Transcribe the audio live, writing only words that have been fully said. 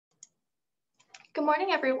Good morning,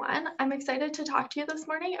 everyone. I'm excited to talk to you this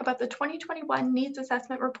morning about the 2021 Needs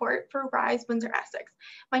Assessment Report for RISE Windsor-Essex.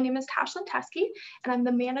 My name is Tashlyn Teskey, and I'm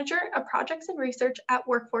the Manager of Projects and Research at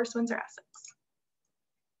Workforce Windsor-Essex.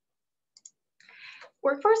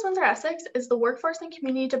 Workforce Windsor-Essex is the Workforce and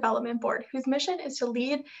Community Development Board, whose mission is to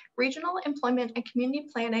lead regional employment and community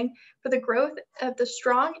planning for the growth of the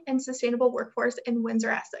strong and sustainable workforce in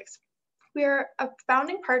Windsor-Essex. We are a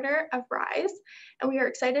founding partner of RISE, and we are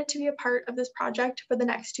excited to be a part of this project for the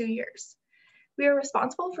next 2 years. We are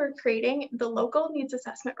responsible for creating the local needs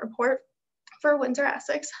assessment report for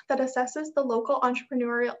Windsor-Essex that assesses the local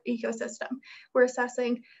entrepreneurial ecosystem. We're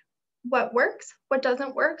assessing what works, what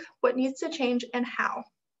doesn't work, what needs to change, and how.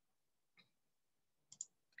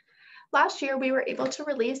 Last year, we were able to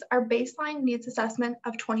release our baseline needs assessment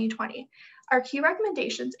of 2020. Our key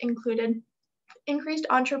recommendations included increased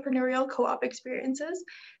entrepreneurial co-op experiences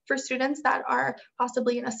for students that are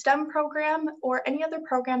possibly in a STEM program or any other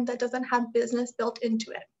program that doesn't have business built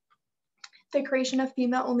into it. The creation of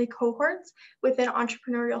female-only cohorts within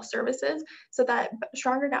entrepreneurial services so that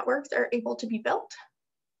stronger networks are able to be built.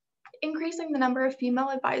 Increasing the number of female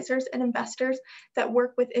advisors and investors that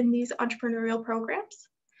work within these entrepreneurial programs.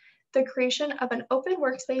 The creation of an open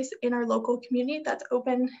workspace in our local community that's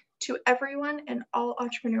open to everyone and all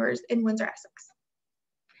entrepreneurs in Windsor-Essex.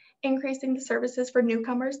 Increasing the services for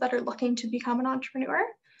newcomers that are looking to become an entrepreneur,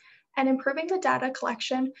 and improving the data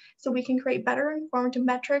collection so we can create better informed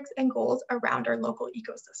metrics and goals around our local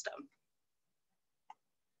ecosystem.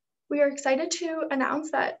 We are excited to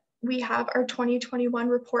announce that we have our 2021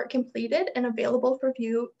 report completed and available for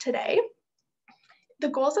view today. The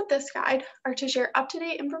goals of this guide are to share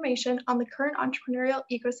up-to-date information on the current entrepreneurial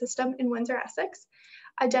ecosystem in Windsor-Essex,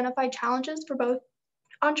 identify challenges for both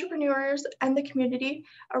entrepreneurs and the community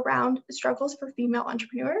around struggles for female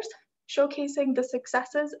entrepreneurs, showcasing the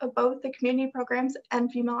successes of both the community programs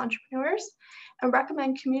and female entrepreneurs, and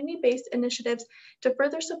recommend community-based initiatives to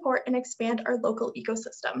further support and expand our local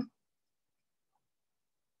ecosystem.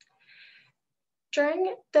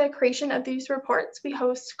 During the creation of these reports, we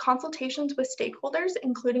host consultations with stakeholders,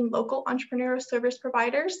 including local entrepreneurial service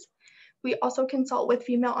providers. We also consult with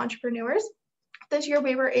female entrepreneurs. This year,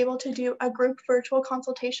 we were able to do a group virtual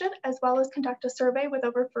consultation, as well as conduct a survey with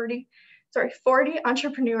over 40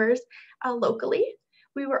 entrepreneurs locally.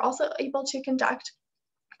 We were also able to conduct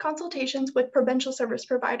consultations with provincial service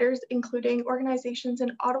providers, including organizations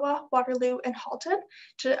in Ottawa, Waterloo, and Halton,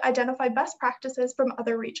 to identify best practices from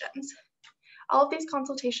other regions. All of these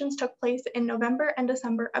consultations took place in November and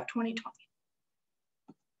December of 2020.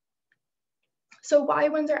 So why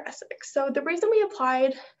Windsor-Essex? So the reason we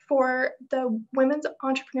applied for the Women's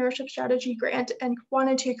Entrepreneurship Strategy Grant and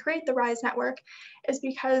wanted to create the RISE network is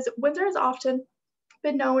because Windsor has often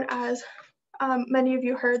been known as, many of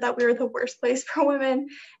you heard that we were the worst place for women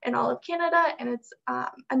in all of Canada, and it's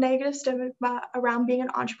a negative stigma around being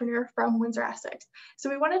an entrepreneur from Windsor-Essex. So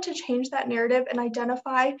we wanted to change that narrative and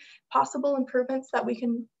identify possible improvements that we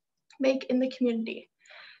can make in the community.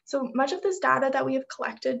 So much of this data that we have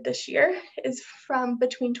collected this year is from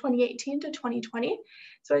between 2018 to 2020.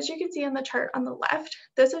 So as you can see on the chart on the left,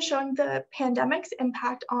 this is showing the pandemic's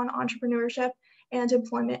impact on entrepreneurship and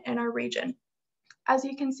employment in our region. As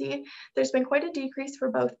you can see, there's been quite a decrease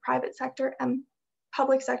for both private sector and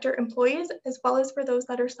public sector employees, as well as for those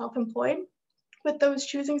that are self-employed, with those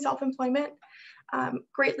choosing self-employment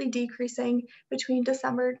greatly decreasing between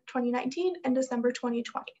December 2019 and December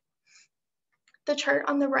 2020. The chart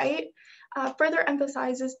on the right further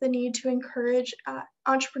emphasizes the need to encourage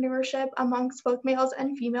entrepreneurship amongst both males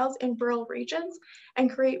and females in rural regions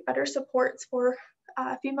and create better supports for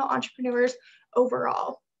female entrepreneurs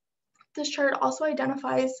overall. This chart also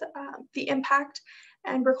identifies the impact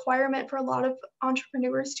and requirement for a lot of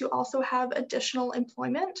entrepreneurs to also have additional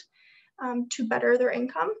employment to better their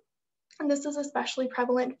income. And this is especially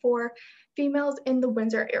prevalent for females in the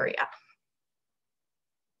Windsor area.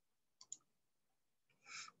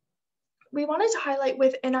 We wanted to highlight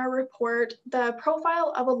within our report the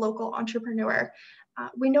profile of a local entrepreneur.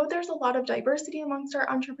 We know there's a lot of diversity amongst our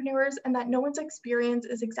entrepreneurs and that no one's experience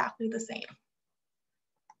is exactly the same.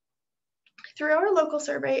 Through our local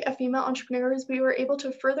survey of female entrepreneurs, we were able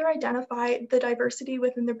to further identify the diversity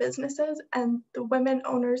within their businesses and the women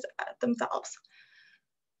owners themselves.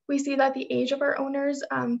 We see that the age of our owners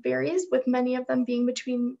varies, with many of them being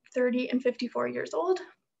between 30 and 54 years old.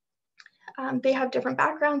 They have different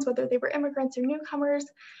backgrounds, whether they were immigrants or newcomers,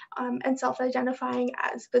 and self-identifying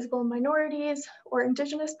as visible minorities or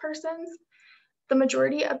Indigenous persons. The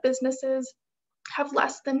majority of businesses have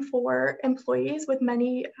less than 4 employees, with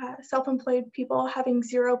many self-employed people having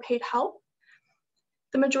 0 paid help.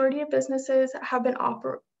 The majority of businesses have been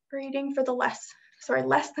operating for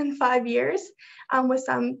less than 5 years, with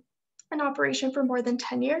some in operation for more than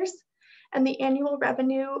 10 years. And the annual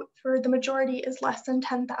revenue for the majority is less than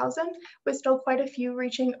 10,000, with still quite a few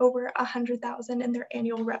reaching over 100,000 in their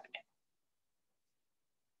annual revenue.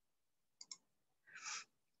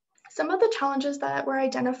 Some of the challenges that were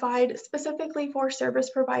identified specifically for service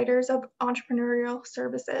providers of entrepreneurial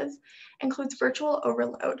services includes virtual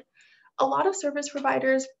overload. A lot of service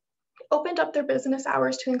providers opened up their business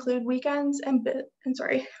hours to include weekend and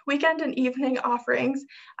evening offerings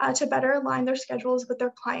to better align their schedules with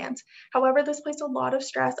their clients. However, this placed a lot of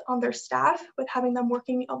stress on their staff, with having them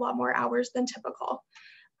working a lot more hours than typical.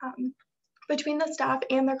 Between the staff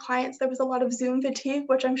and their clients, there was a lot of Zoom fatigue,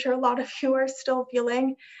 which I'm sure a lot of you are still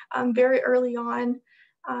feeling. Very early on,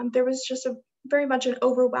 there was just very much an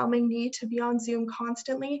overwhelming need to be on Zoom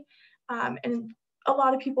constantly, and a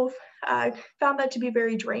lot of people found that to be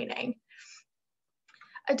very draining.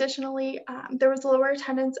 Additionally, there was lower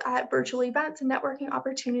attendance at virtual events and networking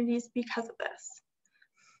opportunities because of this.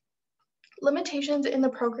 Limitations in the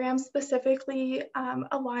program specifically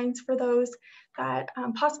aligns for those that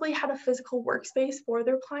possibly had a physical workspace for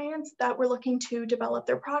their clients that were looking to develop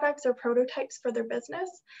their products or prototypes for their business,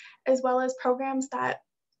 as well as programs that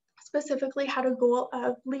specifically had a goal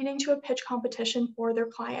of leading to a pitch competition for their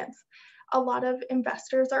clients. A lot of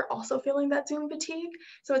investors are also feeling that Zoom fatigue,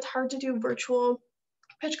 so it's hard to do virtual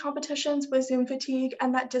pitch competitions with Zoom fatigue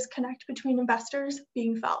and that disconnect between investors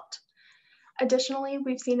being felt. Additionally,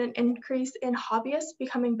 we've seen an increase in hobbyists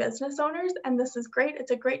becoming business owners, and this is great.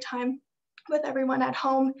 It's a great time with everyone at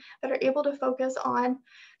home that are able to focus on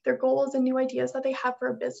their goals and new ideas that they have for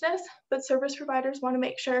a business, but service providers want to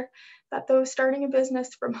make sure that those starting a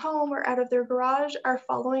business from home or out of their garage are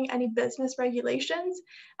following any business regulations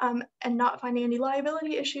and not finding any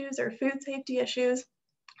liability issues or food safety issues,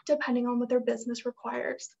 depending on what their business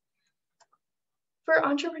requires. For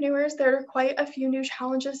entrepreneurs, there are quite a few new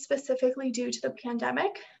challenges specifically due to the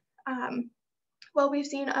pandemic. While we've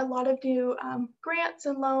seen a lot of new grants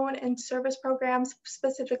and loan and service programs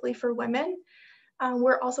specifically for women,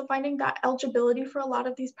 we're also finding that eligibility for a lot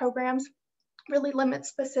of these programs really limits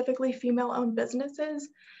specifically female-owned businesses,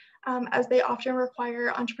 as they often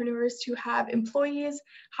require entrepreneurs to have employees,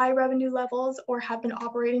 high revenue levels, or have been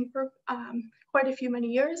operating for quite a few many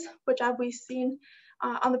years, which, as we've seen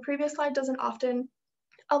on the previous slide, doesn't often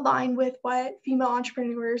align with what female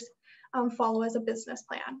entrepreneurs follow as a business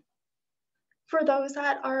plan. For those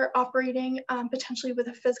that are operating potentially with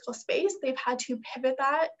a physical space, they've had to pivot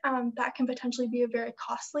that. That can potentially be a very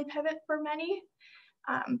costly pivot for many.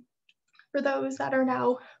 For those that are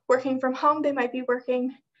now working from home, they might be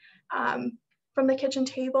working from the kitchen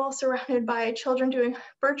table, surrounded by children doing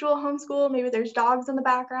virtual homeschool. Maybe there's dogs in the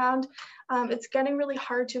background. It's getting really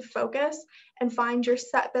hard to focus and find your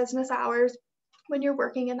set business hours when you're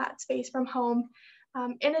working in that space from home,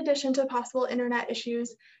 in addition to possible internet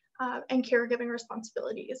issues and caregiving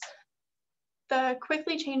responsibilities. The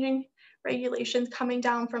quickly changing regulations coming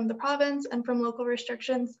down from the province and from local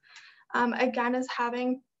restrictions, again, is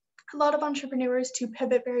having a lot of entrepreneurs to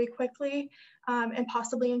pivot very quickly and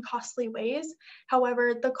possibly in costly ways.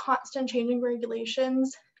 However, the constant changing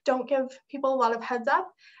regulations don't give people a lot of heads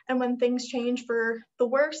up, and when things change for the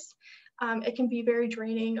worse, it can be very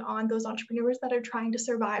draining on those entrepreneurs that are trying to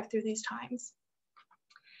survive through these times.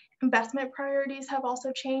 Investment priorities have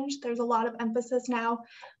also changed. There's a lot of emphasis now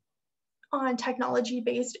on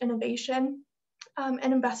technology-based innovation,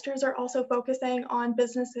 and investors are also focusing on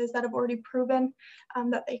businesses that have already proven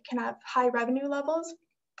that they can have high revenue levels,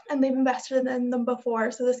 and they've invested in them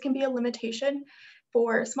before. So this can be a limitation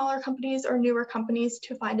for smaller companies or newer companies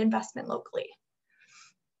to find investment locally.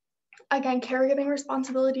 Again, caregiving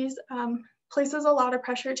responsibilities places a lot of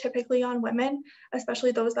pressure typically on women,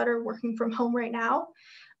 especially those that are working from home right now.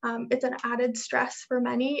 It's an added stress for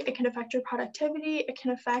many. It can affect your productivity. It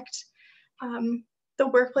can affect the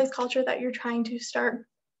workplace culture that you're trying to start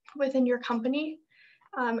within your company,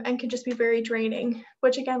 and can just be very draining,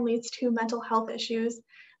 which again leads to mental health issues.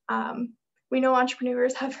 We know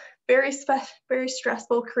entrepreneurs have very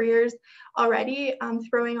stressful careers already.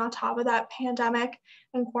 Throwing on top of that pandemic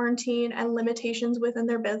and quarantine and limitations within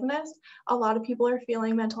their business, a lot of people are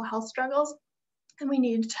feeling mental health struggles, and we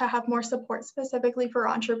need to have more support specifically for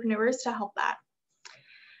entrepreneurs to help that.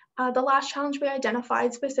 The last challenge we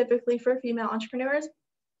identified specifically for female entrepreneurs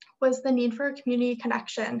was the need for a community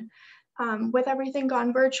connection. With everything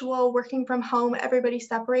gone virtual, working from home, everybody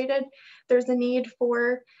separated, there's a need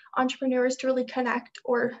for entrepreneurs to really connect,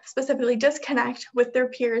 or specifically disconnect, with their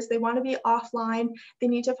peers. They want to be offline. They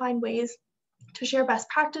need to find ways to share best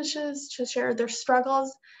practices, to share their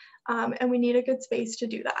struggles, and we need a good space to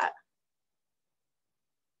do that.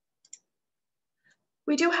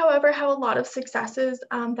 We do, however, have a lot of successes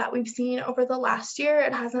that we've seen over the last year.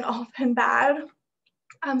 It hasn't all been bad.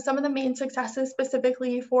 Some of the main successes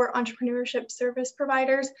specifically for entrepreneurship service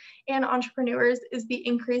providers and entrepreneurs is the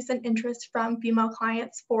increase in interest from female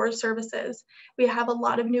clients for services. We have a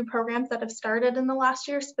lot of new programs that have started in the last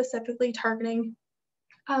year, specifically targeting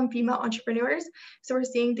female entrepreneurs. So we're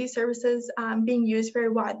seeing these services being used very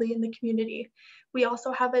widely in the community. We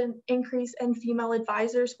also have an increase in female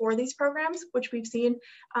advisors for these programs, which we've seen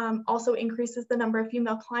also increases the number of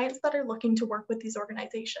female clients that are looking to work with these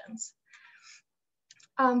organizations.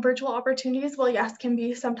 Virtual opportunities, well, yes, can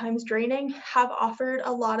be sometimes draining, have offered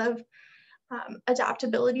a lot of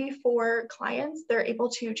adaptability for clients. They're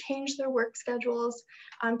able to change their work schedules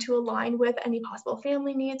to align with any possible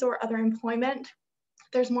family needs or other employment.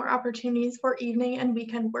 There's more opportunities for evening and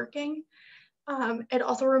weekend working. It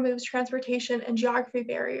also removes transportation and geography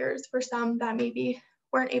barriers for some that maybe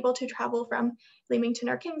weren't able to travel from Leamington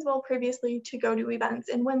or Kingsville previously to go to events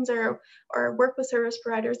in Windsor or work with service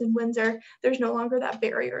providers in Windsor. There's no longer that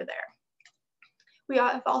barrier there. We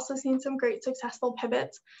have also seen some great successful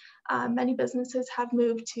pivots. Many businesses have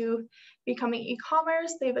moved to becoming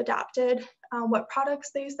e-commerce. They've adapted what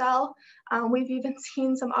products they sell. We've even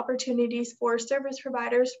seen some opportunities for service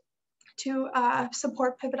providers to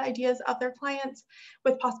support pivot ideas of their clients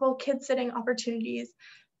with possible kid sitting opportunities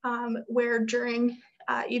where during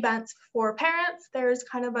events for parents, there's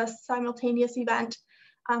kind of a simultaneous event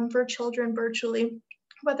for children virtually,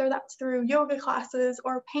 whether that's through yoga classes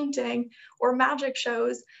or painting or magic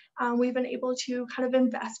shows. We've been able to kind of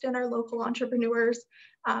invest in our local entrepreneurs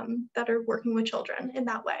that are working with children in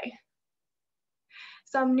that way.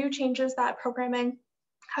 Some new changes that programming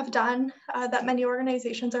have done that many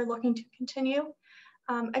organizations are looking to continue,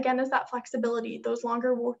 again, is that flexibility, those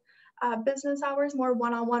longer business hours, more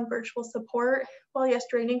one-on-one virtual support. While yes,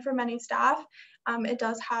 draining for many staff, it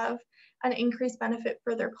does have an increased benefit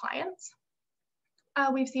for their clients.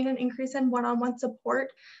 We've seen an increase in one-on-one support,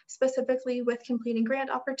 specifically with completing grant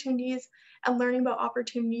opportunities and learning about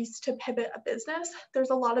opportunities to pivot a business. There's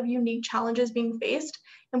a lot of unique challenges being faced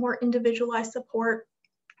and more individualized support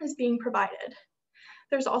is being provided.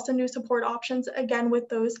 There's also new support options, again, with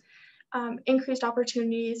those increased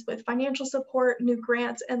opportunities with financial support, new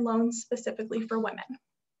grants, and loans specifically for women.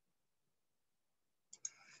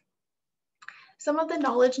 Some of the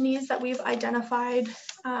knowledge needs that we've identified,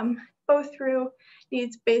 both through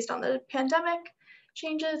needs based on the pandemic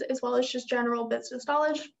changes, as well as just general business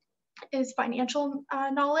knowledge, is financial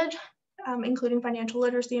knowledge, including financial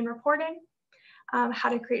literacy and reporting, how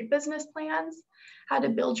to create business plans, how to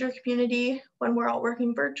build your community when we're all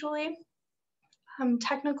working virtually,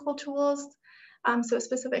 technical tools, so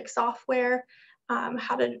specific software,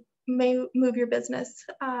 how to move your business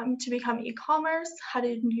to become e-commerce, how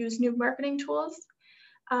to use new marketing tools,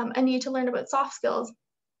 a need to learn about soft skills,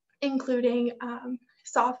 including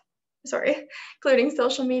including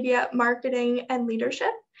social media, marketing, and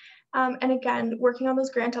leadership. And again, working on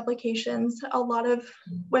those grant applications, a lot of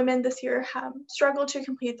women this year have struggled to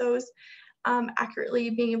complete those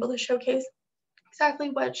accurately, being able to showcase exactly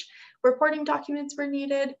which reporting documents were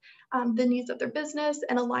needed, the needs of their business,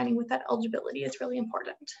 and aligning with that eligibility is really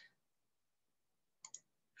important.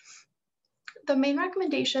 The main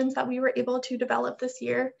recommendations that we were able to develop this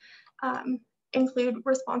year include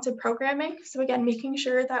responsive programming. So again, making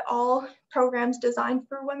sure that all programs designed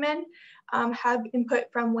for women have input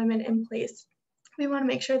from women in place. We want to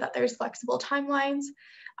make sure that there's flexible timelines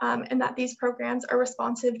and that these programs are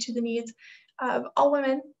responsive to the needs of all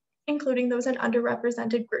women, including those in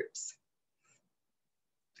underrepresented groups.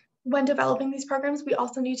 When developing these programs, we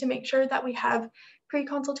also need to make sure that we have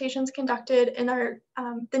pre-consultations conducted and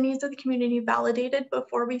the needs of the community validated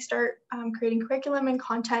before we start creating curriculum and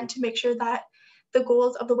content to make sure that the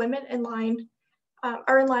goals of the women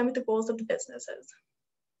are in line with the goals of the businesses.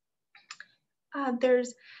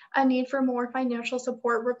 There's a need for more financial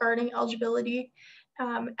support regarding eligibility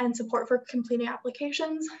and support for completing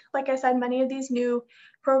applications. Like I said, many of these new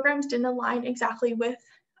programs didn't align exactly with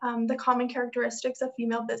the common characteristics of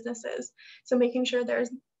female businesses. So making sure there's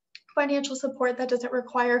financial support that doesn't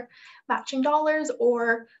require matching dollars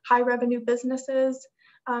or high revenue businesses,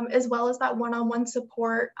 as well as that one-on-one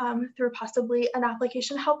support through possibly an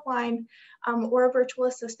application helpline or a virtual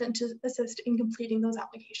assistant to assist in completing those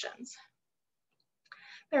applications.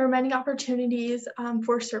 There are many opportunities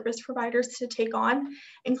for service providers to take on,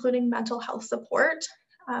 including mental health support.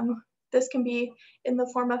 This can be in the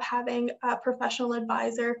form of having a professional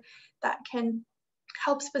advisor that can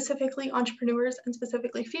help specifically entrepreneurs and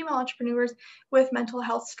specifically female entrepreneurs with mental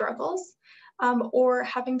health struggles, or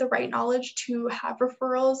having the right knowledge to have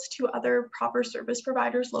referrals to other proper service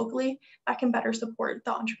providers locally that can better support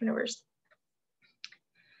the entrepreneurs.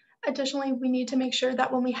 Additionally, we need to make sure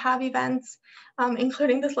that when we have events,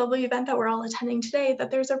 including this lovely event that we're all attending today,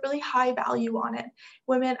 that there's a really high value on it.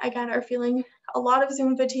 Women, again, are feeling a lot of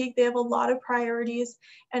Zoom fatigue. They have a lot of priorities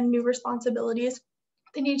and new responsibilities.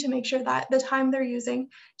 They need to make sure that the time they're using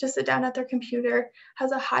to sit down at their computer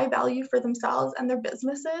has a high value for themselves and their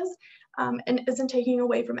businesses, and isn't taking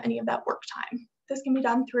away from any of that work time. This can be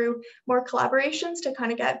done through more collaborations to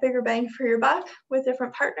kind of get bigger bang for your buck with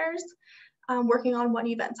different partners, working on one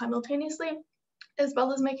event simultaneously, as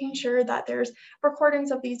well as making sure that there's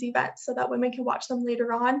recordings of these events so that women can watch them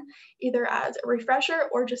later on, either as a refresher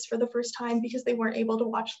or just for the first time because they weren't able to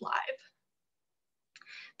watch live.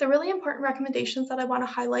 The really important recommendations that I want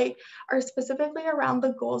to highlight are specifically around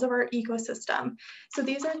the goals of our ecosystem. So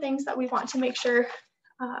these are things that we want to make sure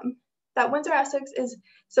that Windsor-Essex is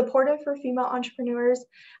supportive for female entrepreneurs,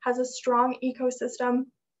 has a strong ecosystem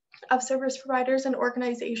of service providers and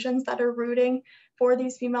organizations that are rooting for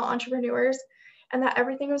these female entrepreneurs, and that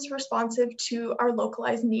everything is responsive to our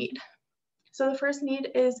localized need. So the first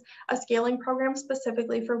need is a scaling program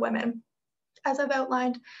specifically for women. As I've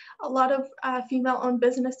outlined, a lot of female-owned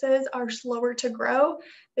businesses are slower to grow.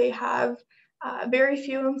 They have very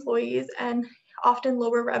few employees and often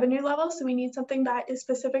lower revenue levels. So we need something that is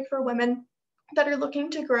specific for women that are looking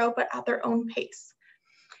to grow, but at their own pace.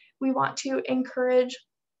 We want to encourage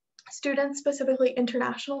students, specifically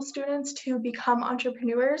international students, to become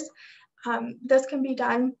entrepreneurs. This can be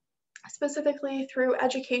done specifically through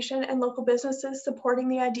education and local businesses supporting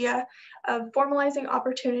the idea of formalizing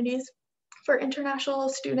opportunities for international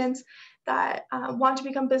students that want to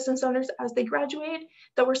become business owners as they graduate,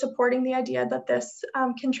 that we're supporting the idea that this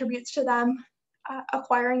contributes to them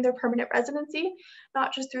acquiring their permanent residency,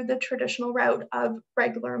 not just through the traditional route of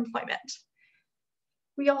regular employment.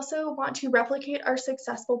 We also want to replicate our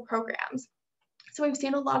successful programs. So we've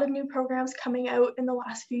seen a lot of new programs coming out in the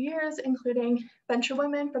last few years, including Venture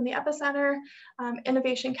Women from the Epicenter,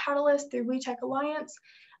 Innovation Catalyst through WeTech Alliance.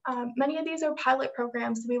 Many of these are pilot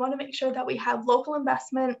programs. So we want to make sure that we have local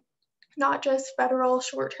investment, not just federal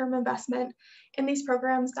short-term investment in these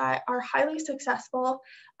programs that are highly successful,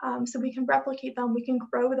 so we can replicate them, we can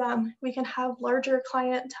grow them, we can have larger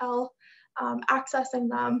clientele accessing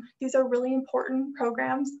them. These are really important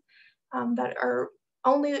programs that are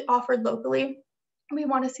only offered locally. We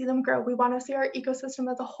want to see them grow. We want to see our ecosystem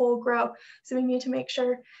as a whole grow. So we need to make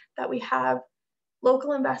sure that we have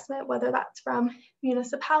local investment, whether that's from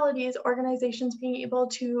municipalities, organizations being able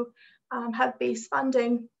to have base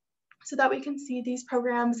funding, so that we can see these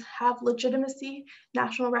programs have legitimacy,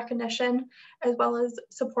 national recognition, as well as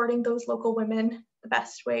supporting those local women the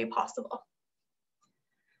best way possible.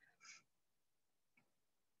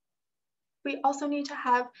 We also need to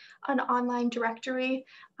have an online directory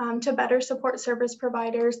to better support service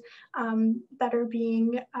providers that are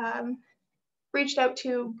being reached out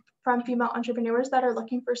to from female entrepreneurs that are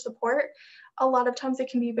looking for support. A lot of times it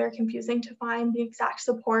can be very confusing to find the exact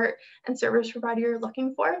support and service provider you're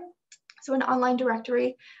looking for. So an online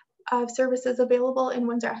directory of services available in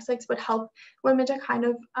Windsor-Essex would help women to kind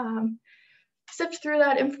of sift through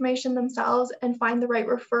that information themselves and find the right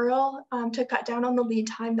referral to cut down on the lead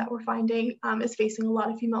time that we're finding is facing a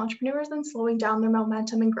lot of female entrepreneurs and slowing down their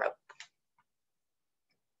momentum and growth.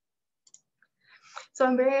 So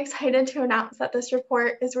I'm very excited to announce that this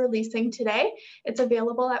report is releasing today. It's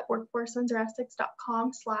available at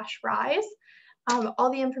workforcewindsoressex.com/rise. All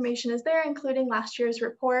the information is there, including last year's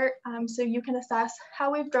report, so you can assess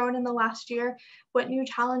how we've grown in the last year, what new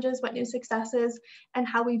challenges, what new successes, and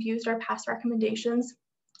how we've used our past recommendations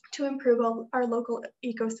to improve our local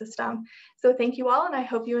ecosystem. So thank you all, and I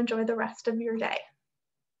hope you enjoy the rest of your day.